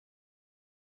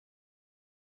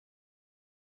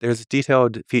There's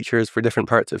detailed features for different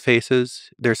parts of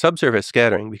faces. There's subsurface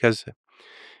scattering because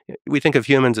we think of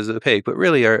humans as opaque, but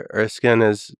really our skin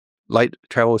is light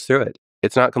travels through it.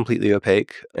 It's not completely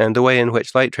opaque, and the way in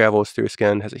which light travels through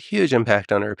skin has a huge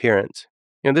impact on our appearance.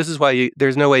 This is why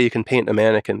there's no way you can paint a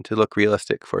mannequin to look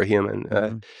realistic for a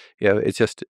human. It's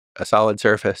just a solid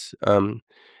surface, and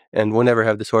we'll never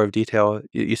have the sort of detail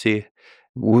you see.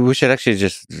 We should actually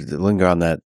just linger on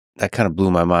that. That kind of blew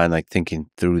my mind, like thinking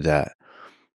through that.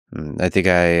 I think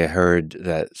I heard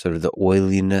that sort of the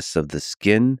oiliness of the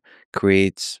skin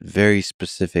creates very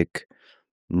specific,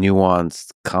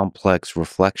 nuanced, complex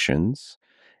reflections.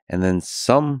 And then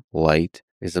some light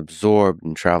is absorbed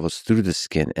and travels through the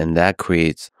skin. And that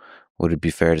creates, would it be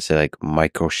fair to say, like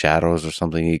micro shadows or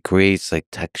something? It creates like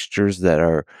textures that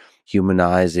are human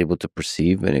eyes able to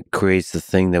perceive. And it creates the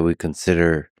thing that we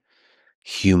consider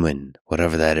human,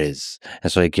 whatever that is.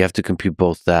 And so like you have to compute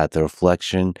both that, the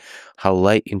reflection, how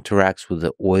light interacts with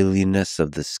the oiliness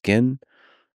of the skin,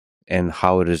 and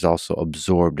how it is also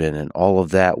absorbed in, and all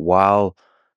of that while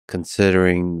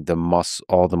considering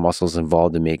all the muscles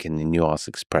involved in making the nuanced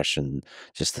expression,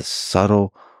 just the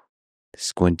subtle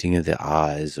squinting of the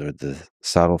eyes or the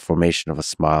subtle formation of a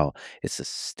smile. It's a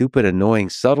stupid, annoying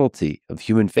subtlety of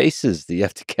human faces that you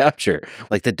have to capture,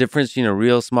 like the difference between a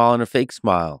real smile and a fake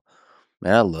smile.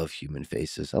 Man, I love human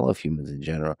faces. I love humans in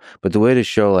general. But the way to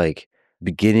show like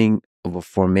beginning of a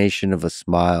formation of a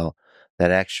smile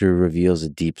that actually reveals a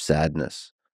deep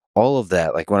sadness. All of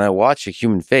that, like when I watch a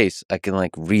human face, I can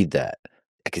like read that.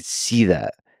 I could see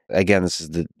that. Again, this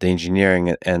is the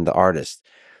engineering and the artist.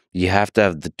 You have to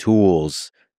have the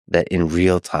tools that in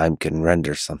real time can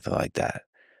render something like that.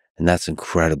 And that's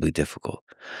incredibly difficult.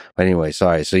 But anyway,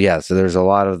 sorry. So yeah, so there's a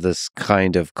lot of this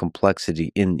kind of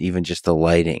complexity in even just the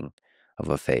lighting of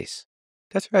a face.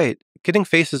 That's right. Getting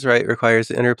faces right requires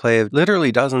the interplay of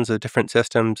literally dozens of different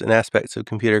systems and aspects of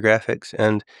computer graphics,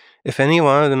 and if any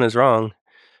one of them is wrong,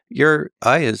 your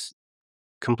eye is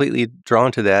completely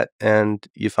drawn to that, and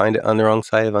you find it on the wrong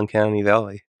side of uncanny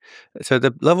valley. So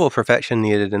the level of perfection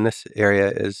needed in this area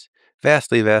is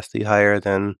vastly, vastly higher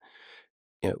than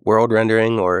world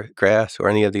rendering or grass or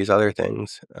any of these other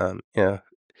things. If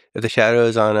the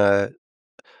shadows on a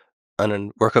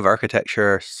work of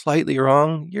architecture are slightly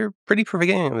wrong, you're pretty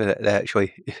forgiving of it,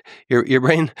 actually. Your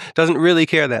brain doesn't really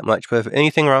care that much, but if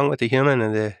anything wrong with the human,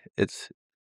 and it's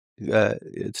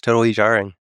totally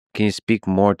jarring. Can you speak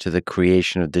more to the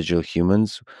creation of digital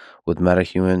humans with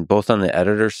MetaHuman, both on the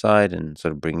editor side and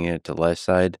sort of bringing it to life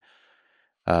side?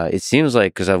 It seems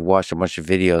like, because I've watched a bunch of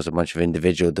videos, a bunch of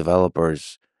individual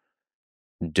developers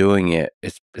doing it,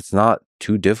 it's not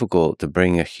too difficult to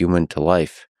bring a human to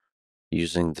life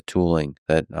using the tooling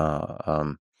that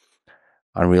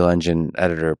Unreal Engine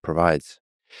editor provides.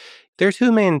 There are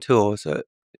two main tools. You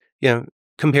know,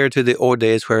 compared to the old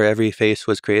days where every face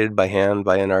was created by hand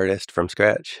by an artist from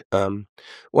scratch.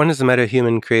 One is the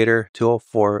MetaHuman Creator tool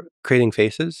for creating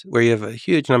faces, where you have a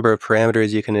huge number of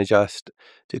parameters you can adjust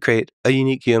to create a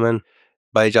unique human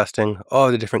by adjusting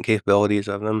all the different capabilities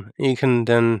of them. You can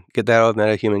then get that out of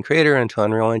MetaHuman Creator into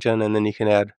Unreal Engine, and then you can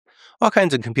add all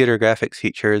kinds of computer graphics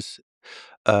features.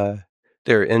 Uh,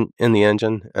 they're in the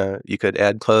engine. You could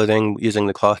add clothing using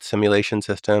the cloth simulation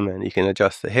system, and you can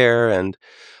adjust the hair and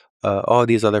all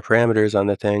these other parameters on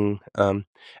the thing. And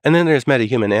then there's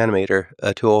MetaHuman Animator,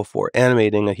 a tool for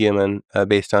animating a human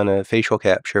based on a facial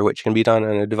capture, which can be done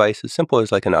on a device as simple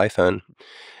as like an iPhone,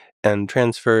 and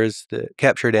transfers the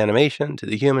captured animation to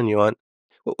the human you want,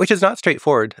 which is not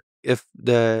straightforward. If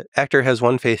the actor has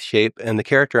one face shape and the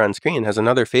character on screen has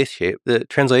another face shape, the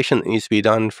translation that needs to be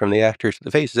done from the actor to the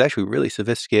face is actually really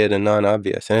sophisticated and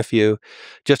non-obvious. And if you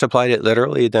just applied it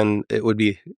literally, then it would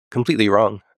be completely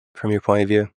wrong from your point of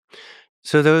view.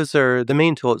 So those are the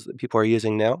main tools that people are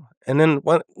using now. And then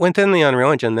within the Unreal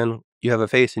Engine, then you have a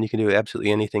face and you can do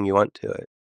absolutely anything you want to it.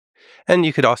 And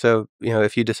you could also,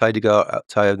 if you decide to go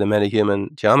outside of the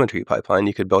MetaHuman geometry pipeline,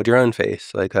 you could build your own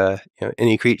face, like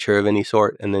any creature of any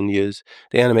sort, and then use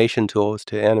the animation tools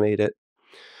to animate it.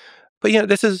 But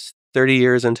this is 30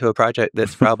 years into a project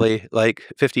that's probably like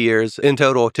 50 years in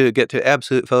total to get to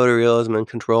absolute photorealism and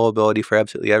controllability for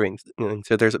absolutely everything.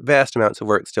 So there's vast amounts of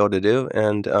work still to do,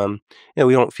 and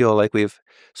we don't feel like we've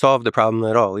solved the problem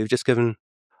at all. We've just given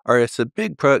artists a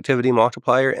big productivity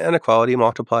multiplier and a quality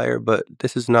multiplier, but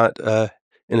this is not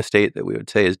in a state that we would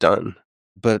say is done.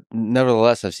 But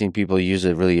nevertheless, I've seen people use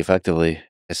it really effectively.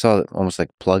 I saw almost like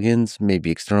plugins, maybe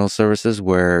external services,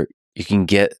 where you can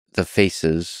get the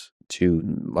faces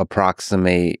to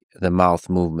approximate the mouth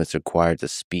movements required to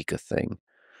speak a thing.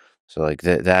 So like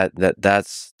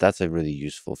that's a really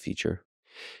useful feature.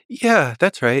 Yeah,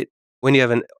 that's right. When you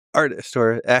have an artist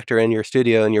or actor in your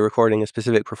studio and you're recording a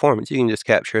specific performance, you can just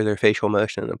capture their facial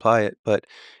motion and apply it. But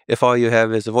if all you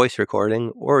have is a voice recording,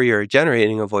 or you're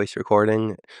generating a voice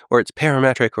recording, or it's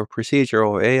parametric or procedural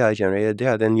or AI generated,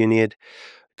 yeah, then you need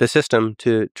the system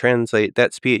to translate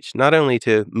that speech not only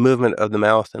to movement of the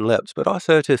mouth and lips, but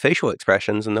also to facial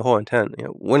expressions and the whole intent.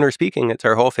 When we're speaking, it's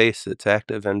our whole face that's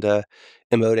active and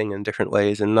emoting in different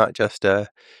ways, and not just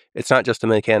it's not just a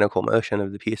mechanical motion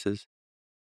of the pieces.